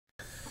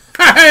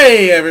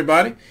Hey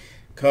everybody,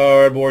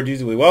 Cardboard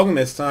Usually welcome.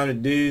 It's time to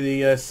do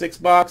the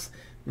 6-box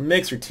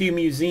mixer, 2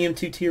 museum,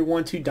 2 tier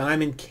 1, 2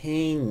 diamond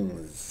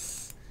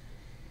kings.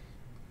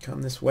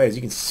 Come this way. As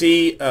you can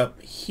see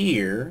up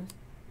here.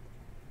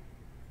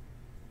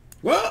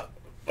 Whoa,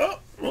 whoa,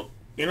 whoa.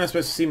 You're not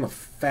supposed to see my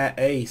fat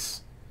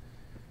ace.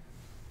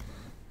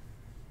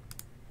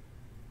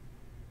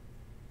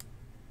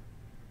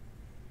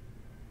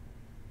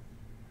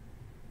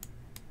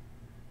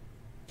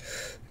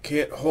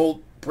 Can't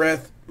hold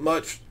breath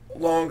much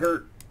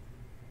longer.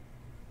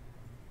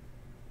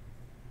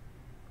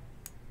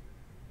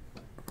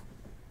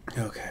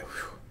 Okay.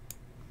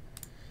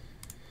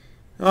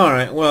 All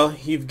right. Well,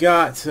 you've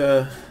got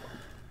that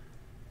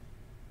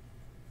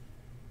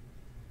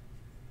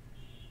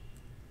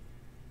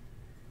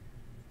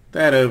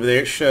over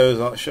there. It shows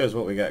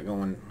what we got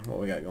going. What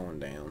we got going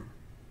down.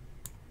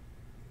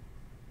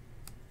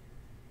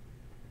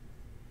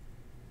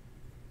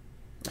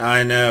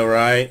 I know,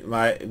 right?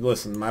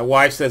 Listen, my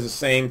wife says the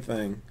same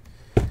thing.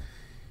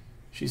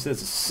 She says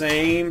the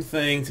same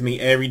thing to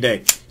me every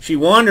day. She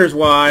wonders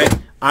why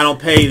I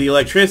don't pay the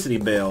electricity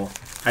bill.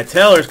 I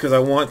tell her it's because I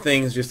want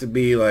things just to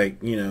be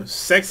like, you know,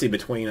 sexy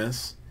between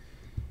us.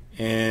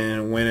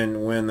 And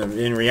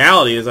in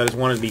reality is I just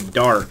want it to be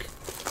dark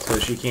so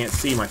she can't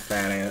see my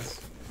fat ass.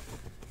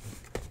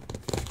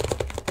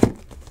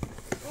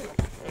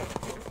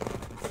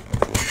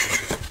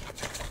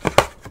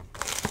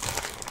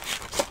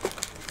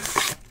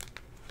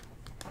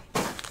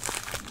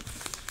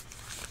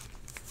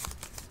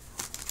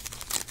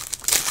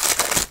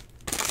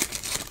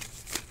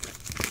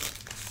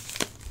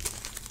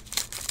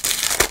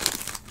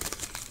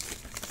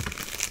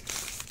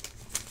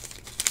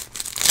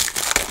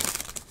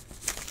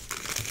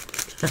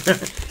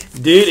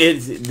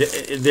 Dude,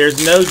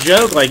 there's no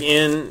joke. Like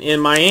in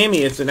Miami,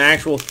 it's an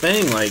actual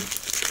thing. Like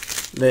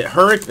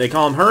they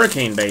call them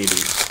hurricane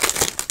babies.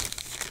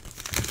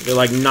 They're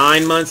like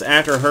 9 months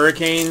after a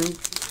hurricane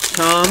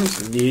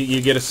comes, you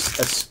get a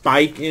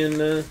spike in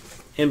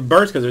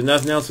births because there's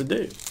nothing else to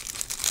do.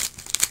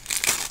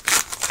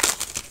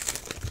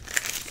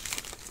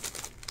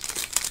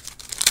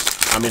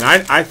 I mean,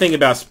 I think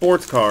about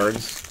sports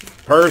cards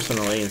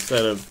personally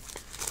instead of,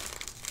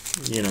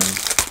 you know,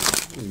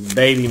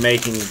 baby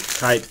making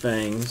type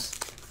things.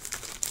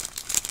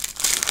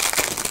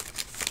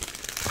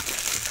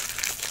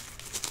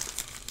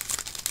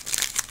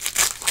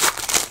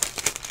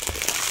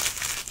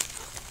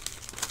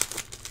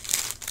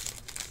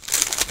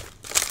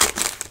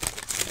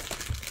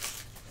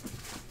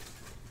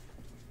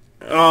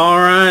 All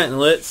right,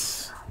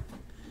 let's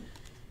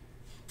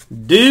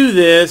do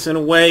this in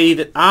a way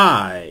that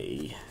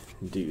I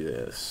do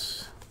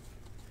this.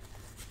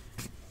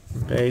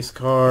 Base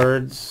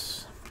cards.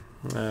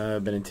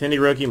 Benintendi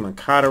rookie,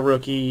 Mancata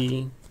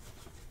rookie,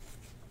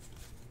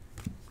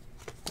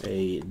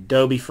 a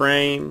Adobe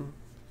frame,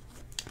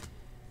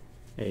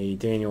 a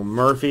Daniel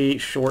Murphy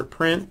short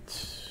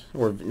print,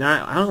 or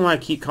not. I don't know why I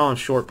keep calling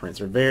short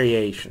prints or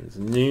variations.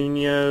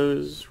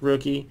 Nunez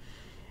rookie,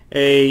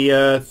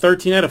 a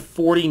 13 out of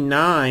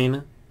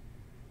 49.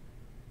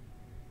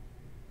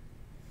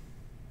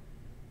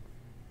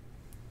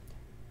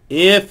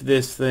 If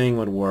this thing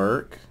would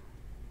work,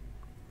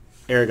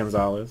 Eric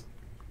Gonzalez.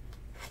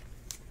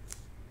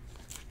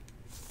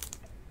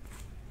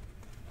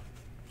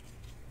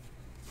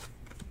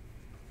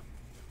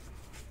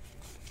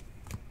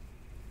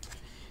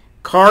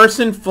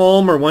 Carson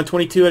Fulmer,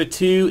 122 out of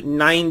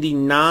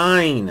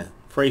 299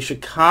 for a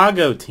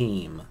Chicago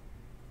team.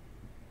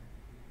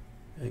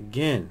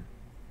 Again,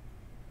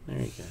 there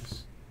he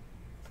goes.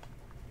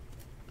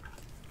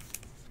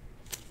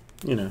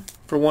 You know,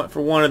 for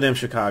one of them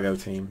Chicago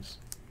teams.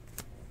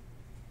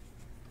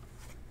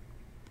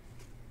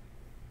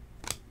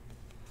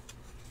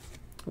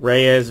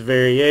 Reyes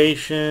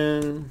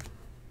variation.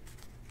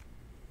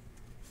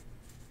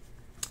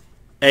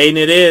 And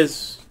it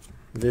is.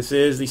 This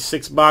is the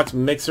 6-box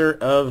mixer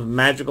of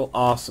magical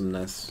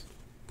awesomeness.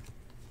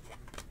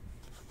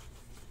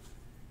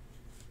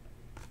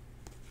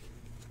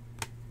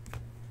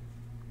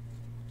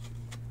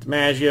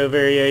 DiMaggio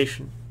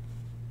variation.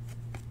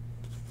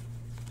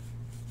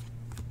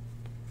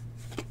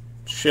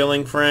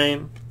 Schilling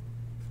frame.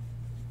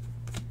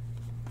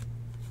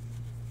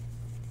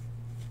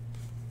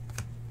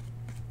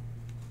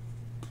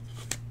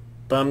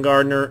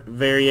 Bumgardner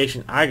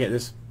variation. I get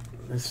this.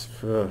 Let's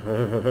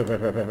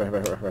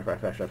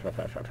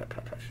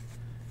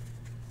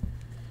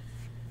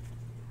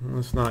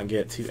not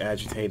get too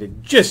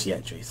agitated just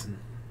yet, Jason.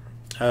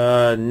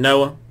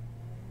 Noah.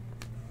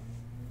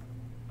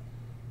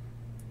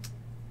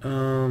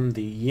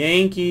 The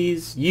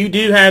Yankees. You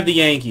do have the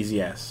Yankees,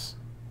 yes.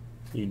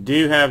 You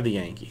do have the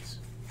Yankees.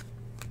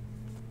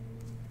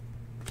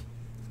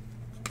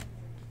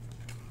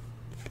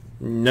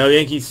 No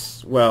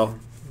Yankees. Well,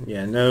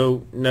 yeah,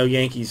 no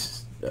Yankees.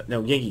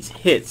 No Yankees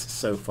hits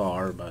so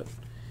far, but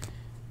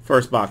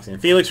first box in.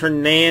 Felix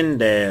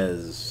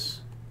Hernandez.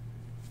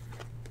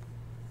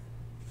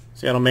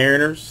 Seattle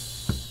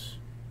Mariners.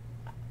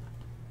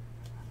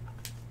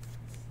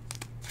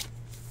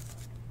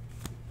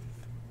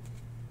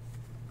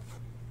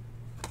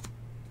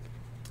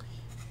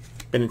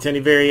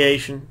 Benintendi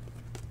variation.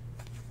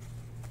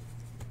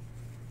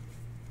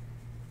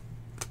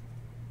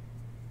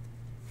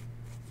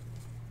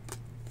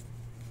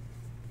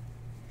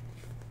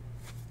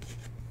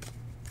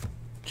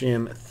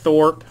 Jim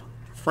Thorpe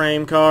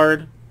frame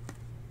card.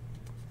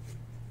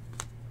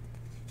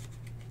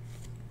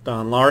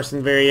 Don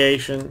Larson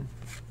variation.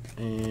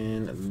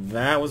 And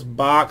that was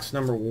box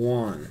number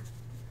 1.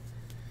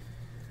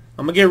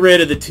 I'm going to get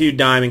rid of the 2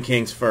 Diamond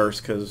Kings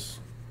first because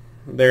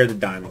they're the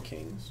Diamond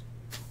Kings.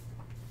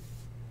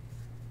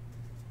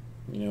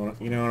 You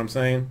know what I'm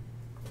saying?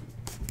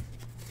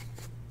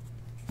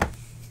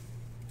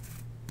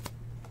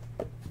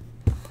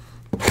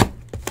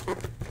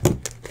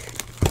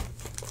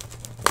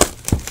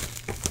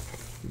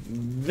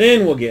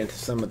 Then we'll get into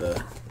some of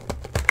the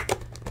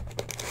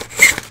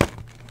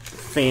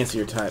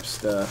fancier type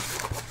stuff.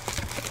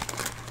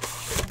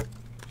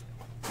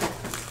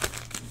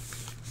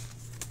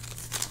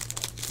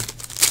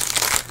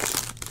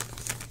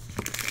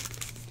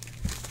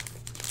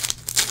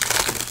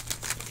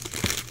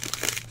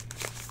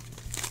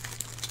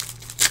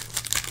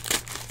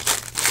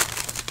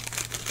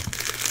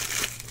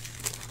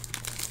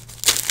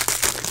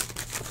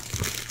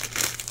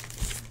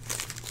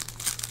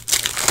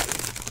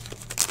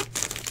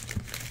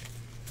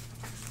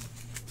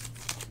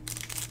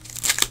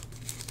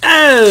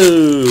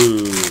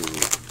 Oh!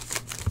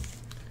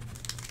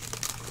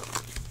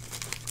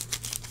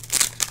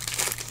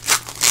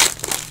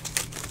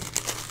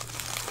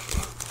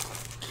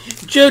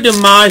 Joe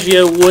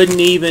DiMaggio wouldn't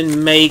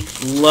even make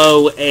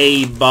low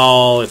A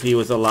ball if he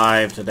was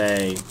alive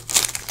today.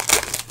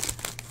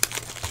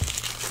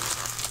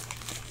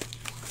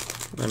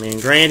 I mean,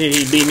 granted,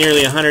 he'd be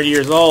nearly 100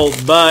 years old,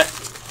 but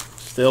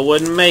still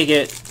wouldn't make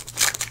it.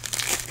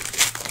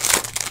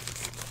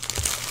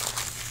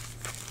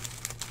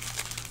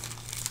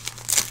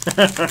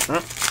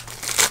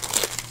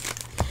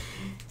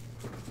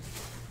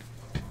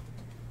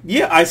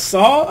 Yeah, I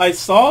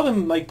saw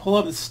them like pull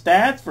up the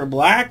stats for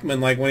Blackman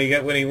like when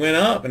he went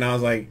up, and I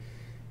was like,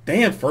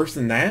 damn, first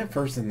and that,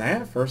 first and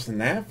that, first and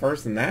that,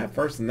 first and that,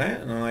 first and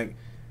that, and I'm like,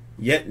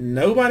 yet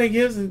nobody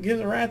gives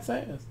a rat's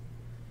ass.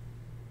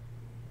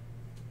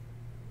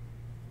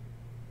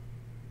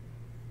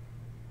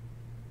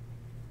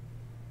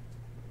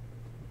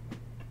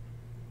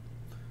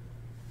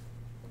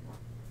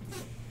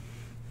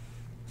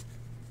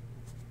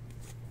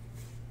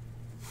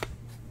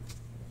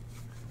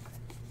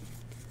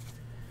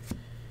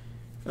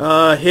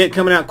 Hit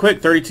coming out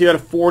quick, 32 out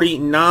of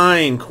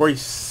 49. Corey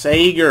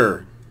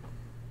Seager.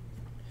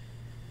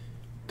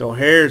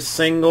 Doherty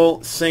single,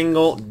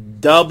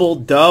 double.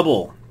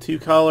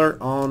 2-color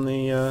on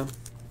the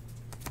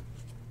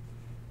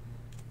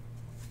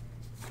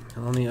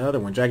other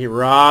one. Jackie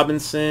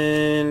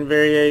Robinson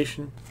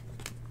variation.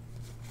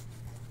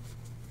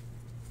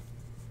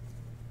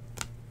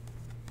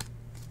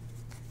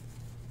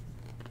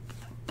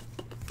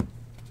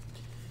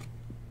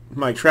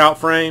 Mike Trout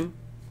frame.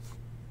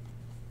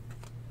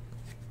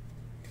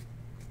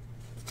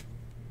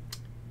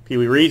 Pee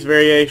Wee Reese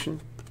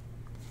variation.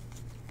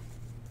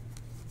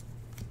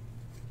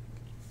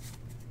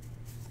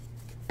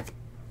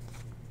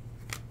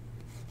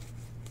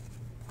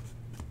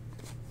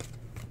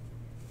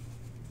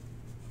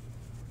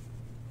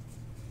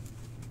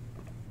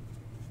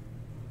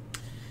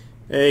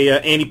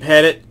 Andy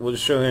Pettit. We'll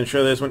just show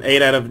this one.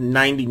 8 out of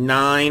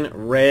 99.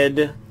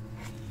 Red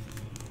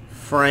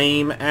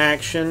frame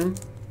action.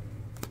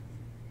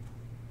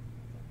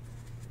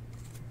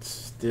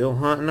 Still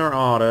hunting our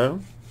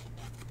auto.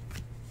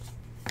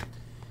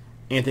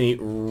 Anthony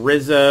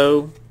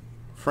Rizzo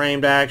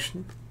framed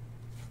action.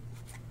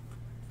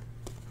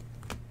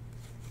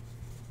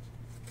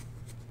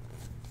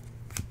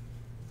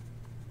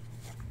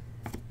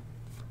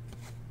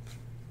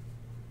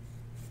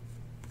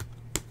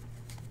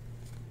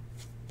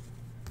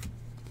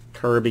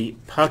 Kirby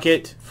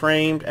Puckett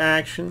framed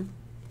action.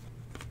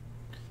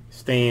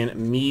 Stan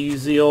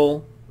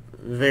Musial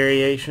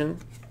variation.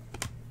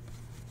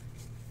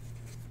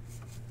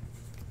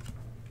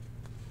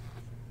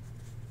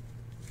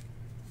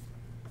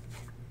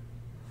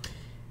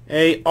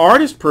 A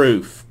artist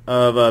proof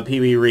of Pee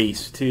Wee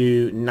Reese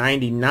to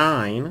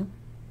 99.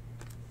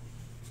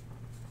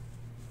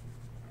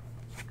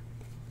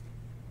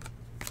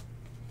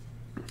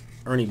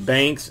 Ernie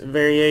Banks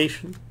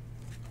variation.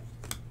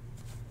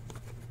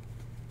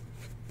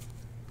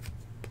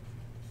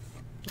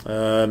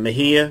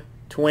 Mejia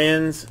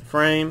Twins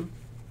frame.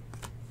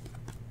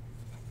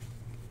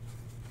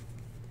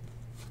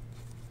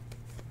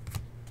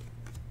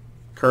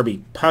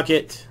 Kirby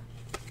Puckett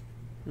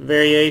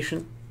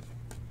variation.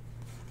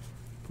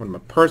 One of my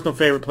personal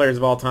favorite players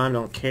of all time.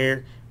 Don't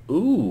care.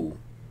 Ooh.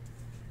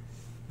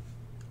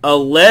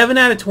 11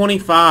 out of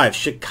 25.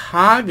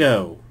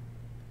 Chicago.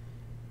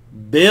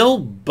 Bill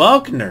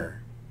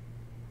Buckner.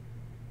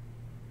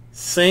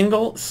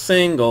 Single,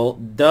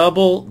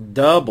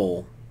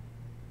 double.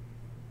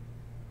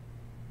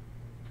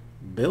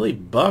 Billy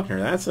Buckner.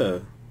 That's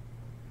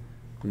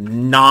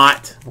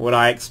not what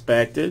I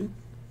expected.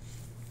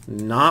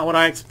 Not what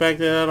I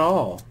expected at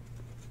all.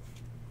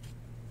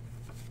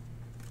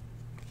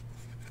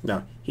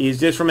 No, he's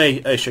just from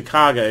a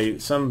Chicago,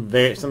 some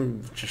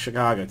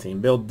Chicago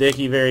team. Bill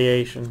Dickey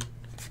variation.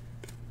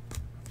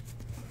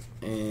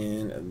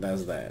 And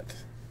that's that.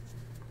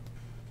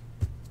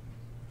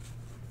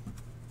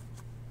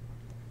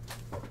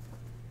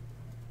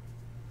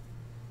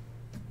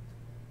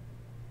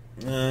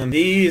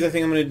 These I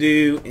think I'm going to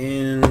do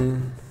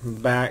in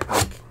back.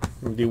 I'm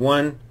going to do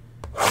one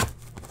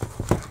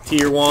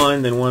tier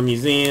 1, then one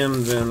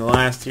museum, then the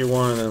last tier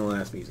 1, and then the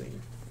last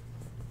museum.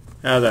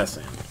 How's that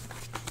sound?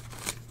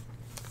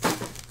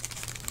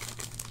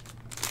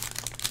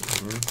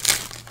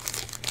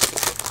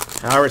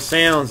 However it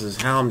sounds is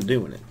how I'm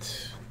doing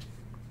it.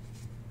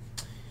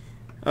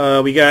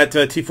 We got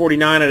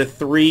 249 out of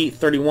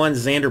 331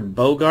 Xander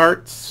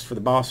Bogaerts for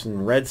the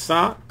Boston Red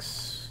Sox.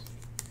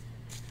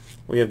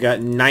 We have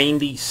got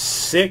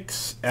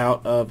 96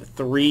 out of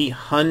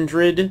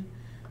 300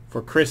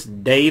 for Chris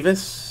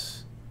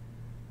Davis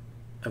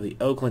of the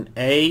Oakland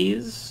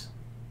A's.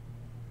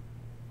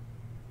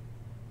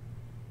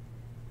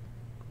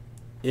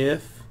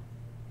 If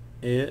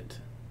it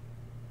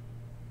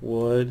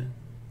would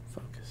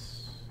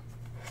focus.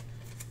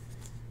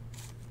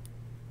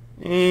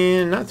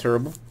 And not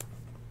terrible.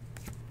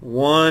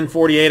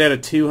 148 out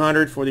of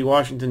 200 for the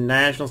Washington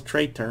Nationals,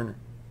 Trey Turner.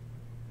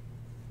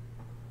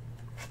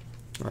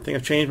 I think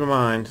I've changed my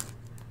mind.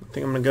 I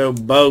think I'm going to go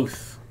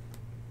both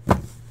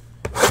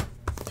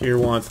tier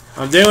 1s.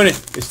 I'm doing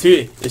it. It's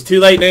too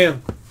late now.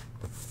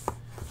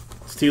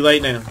 It's too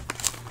late now.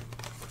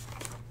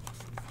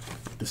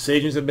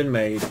 Decisions have been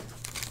made.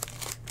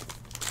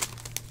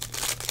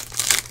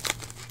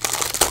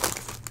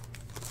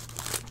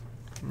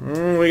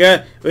 We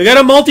got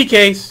a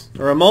multi-case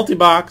or a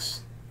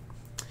multi-box.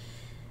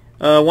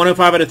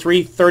 105 out of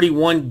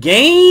 331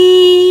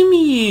 game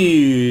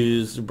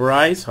used.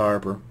 Bryce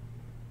Harper.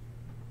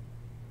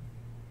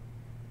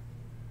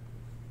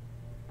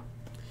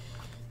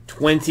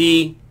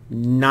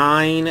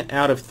 29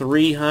 out of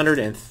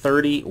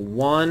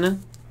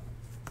 331.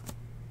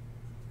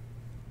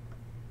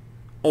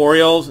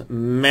 Orioles,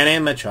 Manny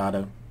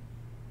Machado.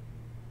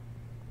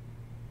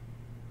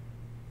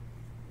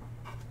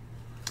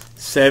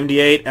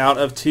 78 out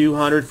of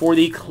 200 for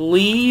the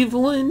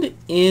Cleveland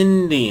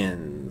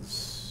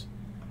Indians.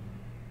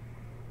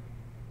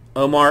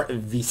 Omar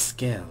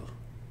Vizquel.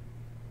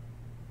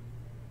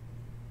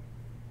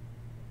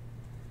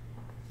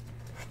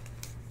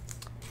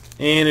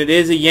 And it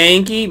is a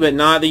Yankee, but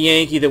not the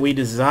Yankee that we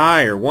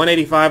desire.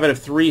 185 out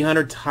of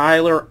 300,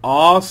 Tyler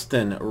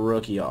Austin,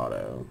 rookie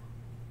auto.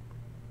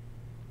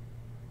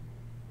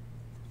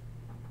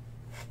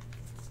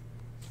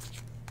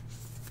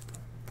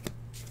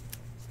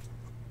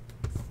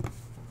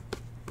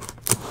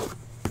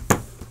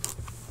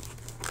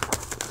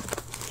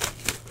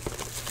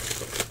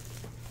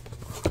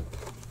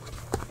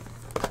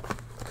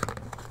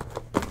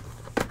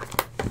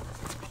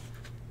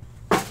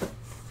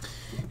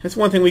 That's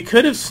one thing. We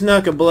could have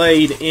snuck a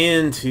blade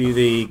into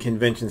the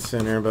convention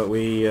center, but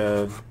we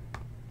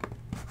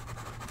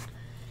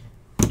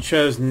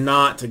chose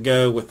not to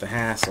go with the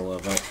hassle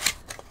of it.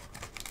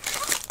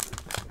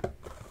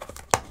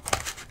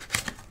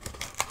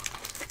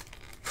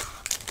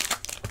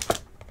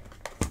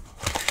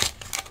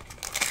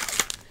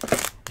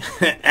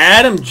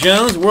 Adam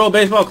Jones, World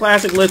Baseball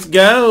Classic. Let's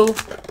go.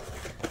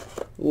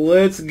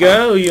 Let's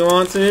go. You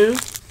want to?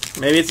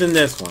 Maybe it's in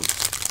this one.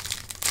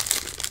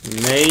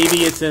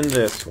 Maybe it's in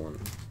this one.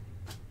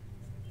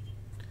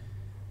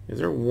 Is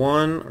there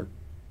one or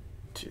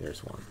two?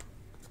 There's one.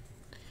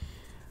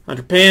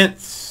 Hunter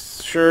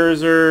Pence,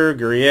 Scherzer,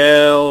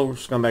 Gurriel,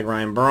 scumbag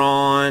Ryan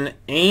Braun,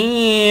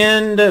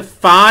 and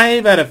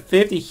 5 out of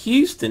 50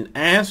 Houston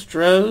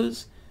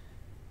Astros,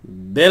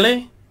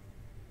 Billy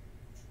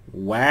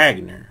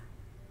Wagner.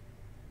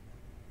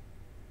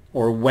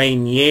 Or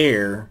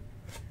Waynier,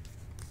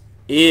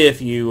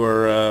 if you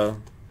were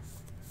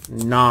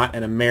not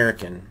an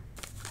American.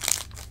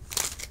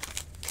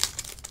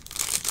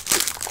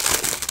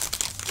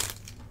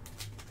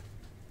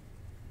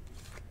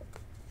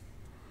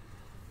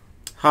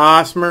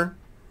 Hosmer,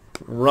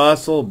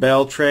 Russell,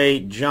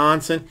 Beltre,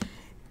 Johnson.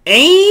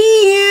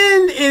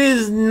 And it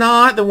is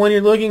not the one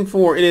you're looking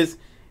for. It is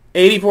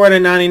 84 out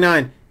of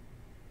 99.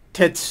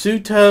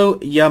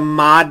 Tetsuto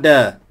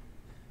Yamada.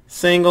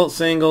 Single,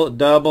 single,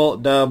 double,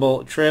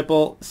 double,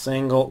 triple,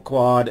 single,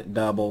 quad,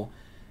 double.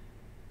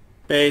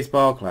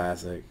 Baseball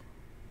Classic.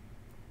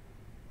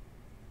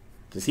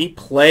 Does he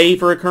play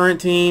for a current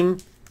team?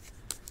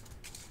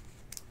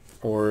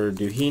 Or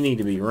do he need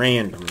to be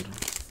randomed?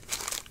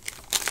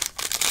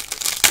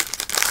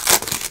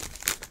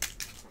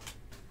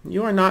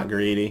 You are not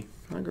greedy.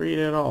 Not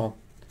greedy at all.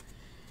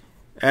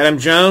 Adam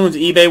Jones,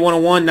 eBay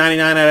 101,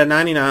 99 out of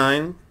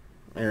 99.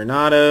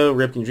 Arenado,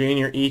 Ripken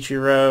Jr.,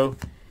 Ichiro,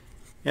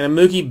 and a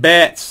Mookie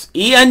Betts.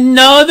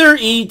 Another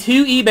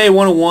two eBay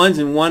 101s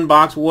in one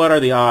box. What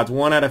are the odds?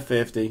 1 out of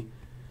 50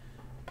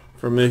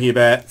 for Mookie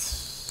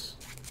Betts.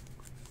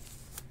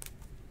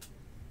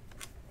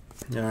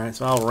 Alright,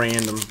 so I'll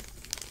random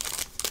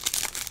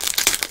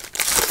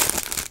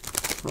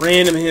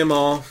him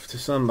off to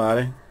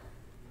somebody.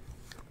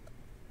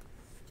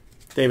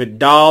 David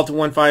Dahl to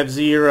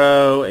 150,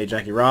 a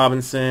Jackie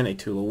Robinson, a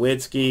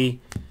Tulowitzki,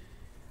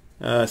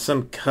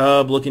 some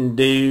Cub-looking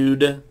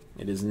dude.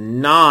 It is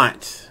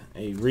not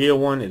a real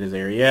one. It is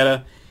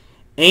Arrieta.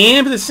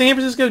 And for the San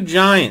Francisco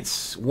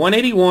Giants,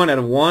 181 out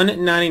of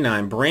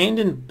 199,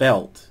 Brandon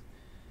Belt.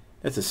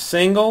 That's a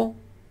single,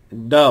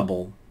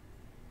 double,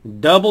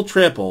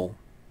 triple,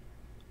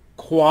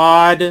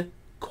 quad,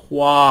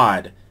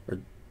 or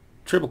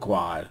triple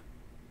quad.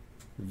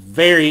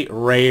 Very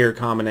rare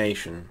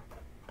combination.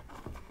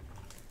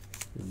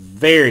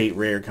 Very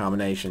rare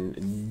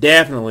combination.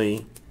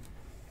 Definitely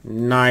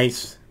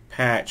nice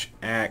patch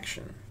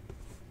action.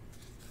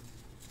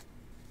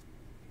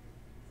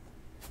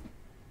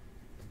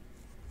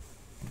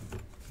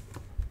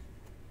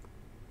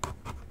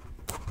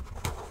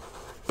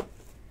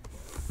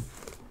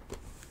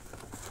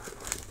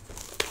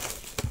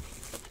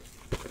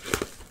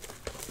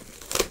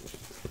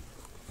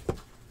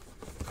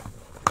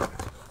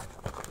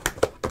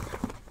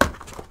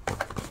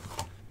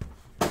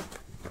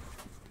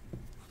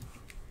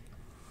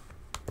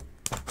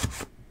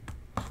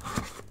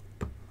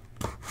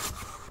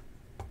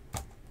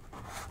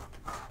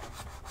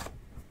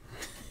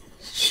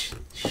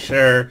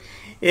 Sure,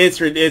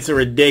 it's a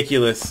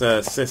ridiculous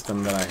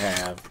system that I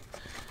have.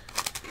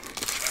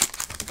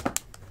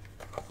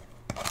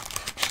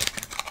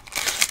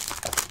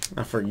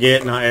 I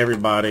forget not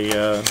everybody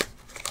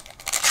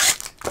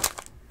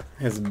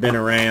has been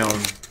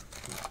around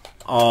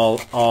all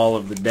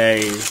of the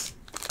days.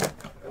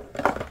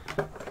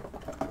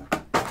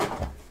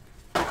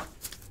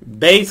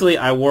 Basically,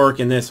 I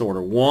work in this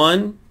order: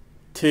 1,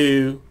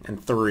 2,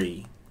 and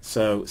 3.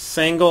 So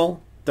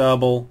single,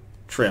 double,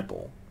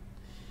 triple.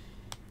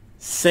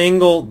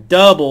 Single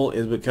double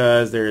is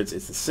because it's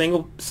a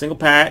single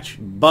patch,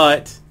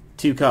 but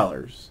 2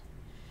 colors.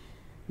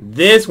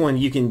 This one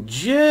you can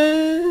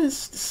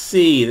just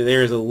see that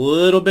there's a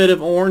little bit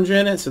of orange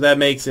in it, so that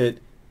makes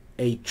it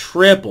a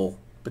triple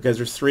because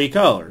there's 3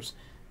 colors.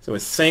 So a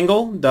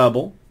single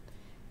double,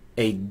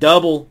 a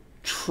double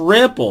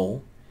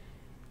triple,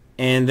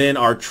 and then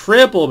our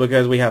triple,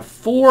 because we have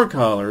 4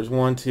 colors,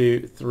 1,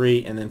 2,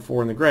 3, and then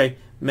 4 in the gray,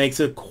 makes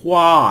a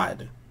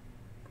quad.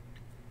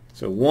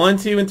 So 1,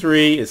 2, and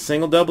 3 is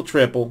single, double,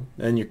 triple.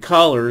 And your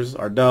colors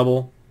are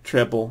double,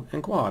 triple,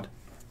 and quad.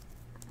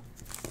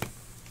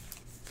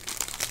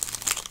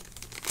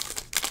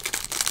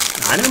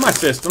 I know my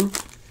system.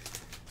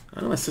 I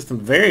know my system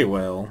very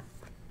well.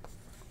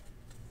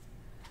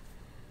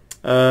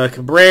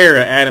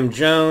 Cabrera, Adam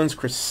Jones,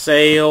 Chris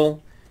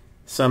Sale,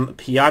 some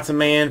Piazza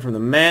Man from the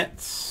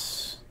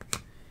Mets.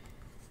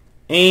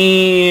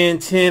 And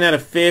 10 out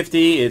of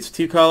 50, it's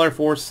 2 color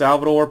for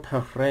Salvador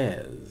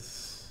Perez.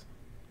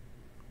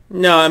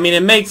 No, I mean,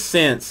 it makes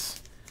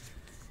sense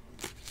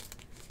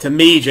to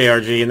me,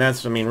 JRG, and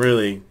that's, I mean,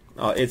 really,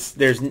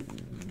 there's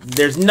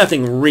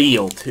nothing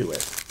real to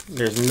it.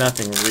 There's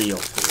nothing real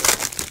to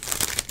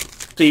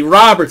it. See,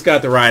 Robert's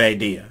got the right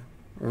idea.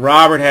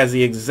 Robert has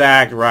the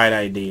exact right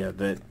idea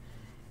that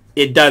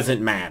it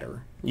doesn't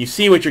matter. You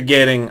see what you're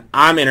getting.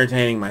 I'm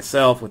entertaining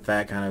myself with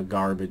that kind of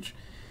garbage.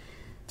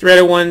 3 out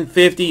of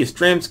 150,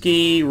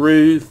 Yastrzemski,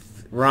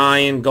 Ruth,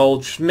 Ryan,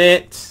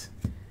 Goldschmidt,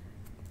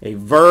 a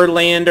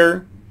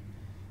Verlander.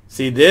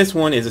 See, this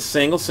one is a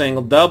single,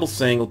 single, double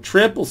single,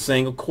 triple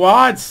single,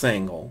 quad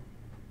single.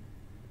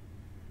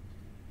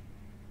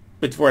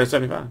 54 out of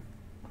 75.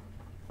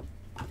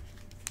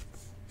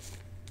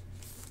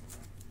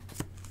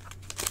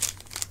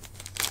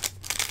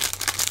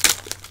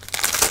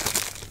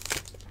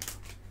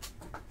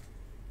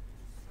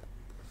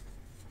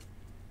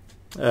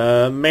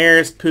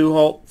 Maris,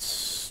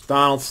 Pujols,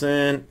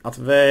 Donaldson,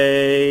 Altuve,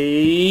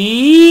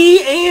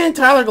 and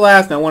Tyler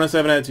Glass. Now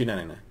 107 out of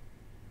 299.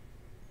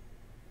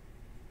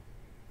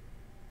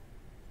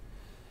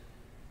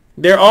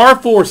 There are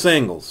 4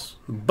 singles,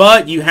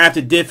 but you have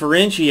to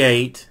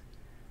differentiate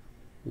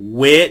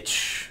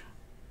which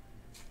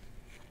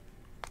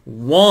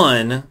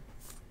one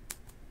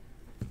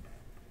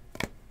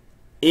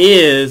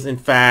is, in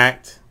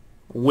fact,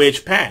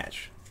 which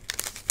patch.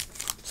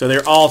 So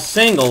they're all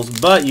singles,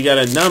 but you got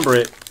to number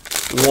it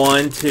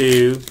 1,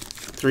 2,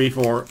 3,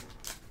 4,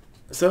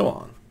 so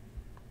on.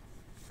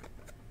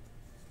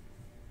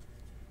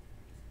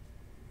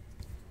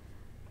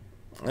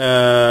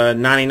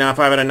 $99, 5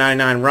 out of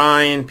 99,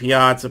 Ryan,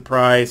 Piazza,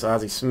 Price,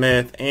 Ozzie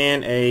Smith,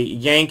 and a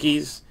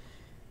Yankees.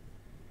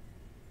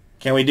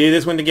 Can we do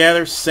this one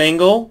together?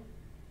 Single,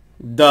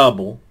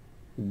 double,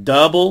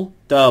 double,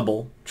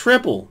 double,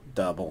 triple,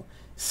 double.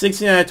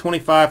 16 out of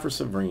 25 for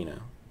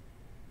Severino.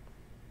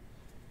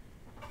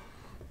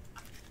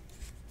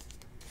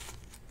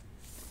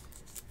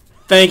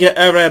 Thank you,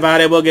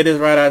 everybody. We'll get this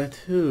right out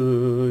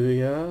to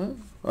you.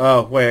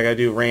 Oh, wait, I got to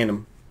do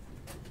random.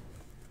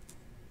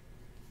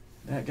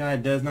 That guy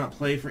does not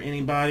play for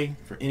anybody,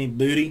 for any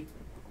booty.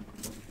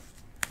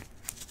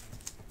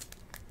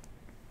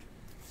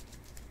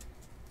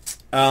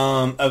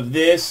 Of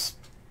this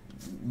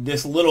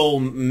little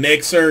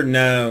mixer,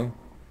 no.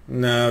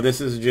 No, this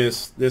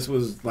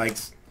was like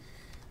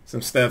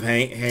some stuff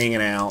hanging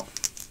out.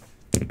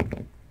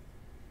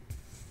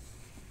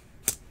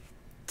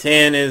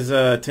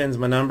 10's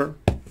my number.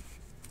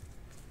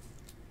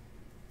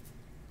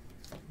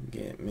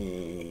 Get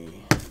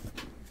me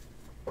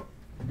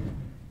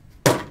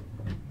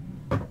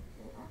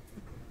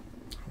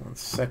 1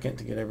 second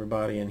to get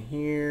everybody in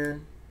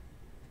here.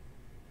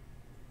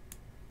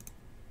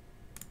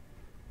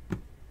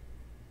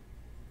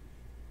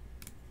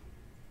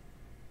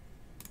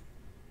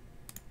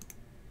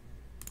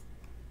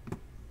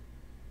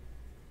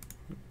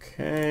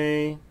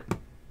 Okay.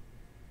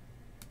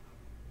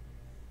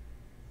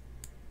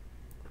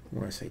 I'm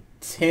going to say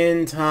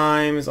 10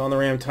 times on the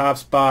RAM top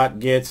spot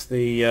gets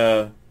the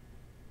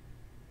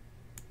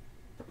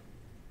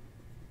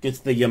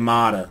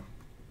Yamada.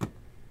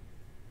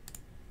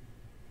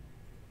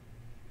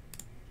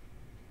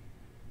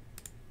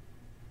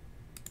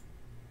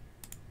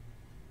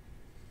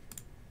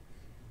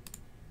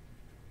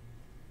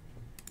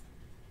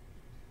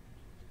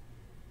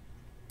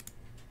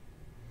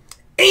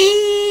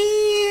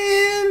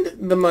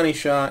 And the money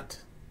shot.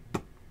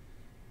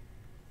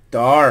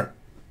 Dar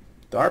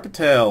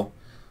Patel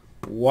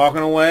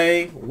walking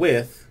away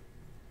with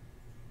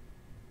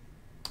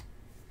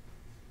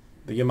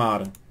the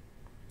Yamada.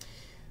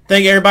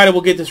 Thank you, everybody.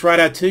 We'll get this right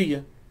out to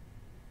you.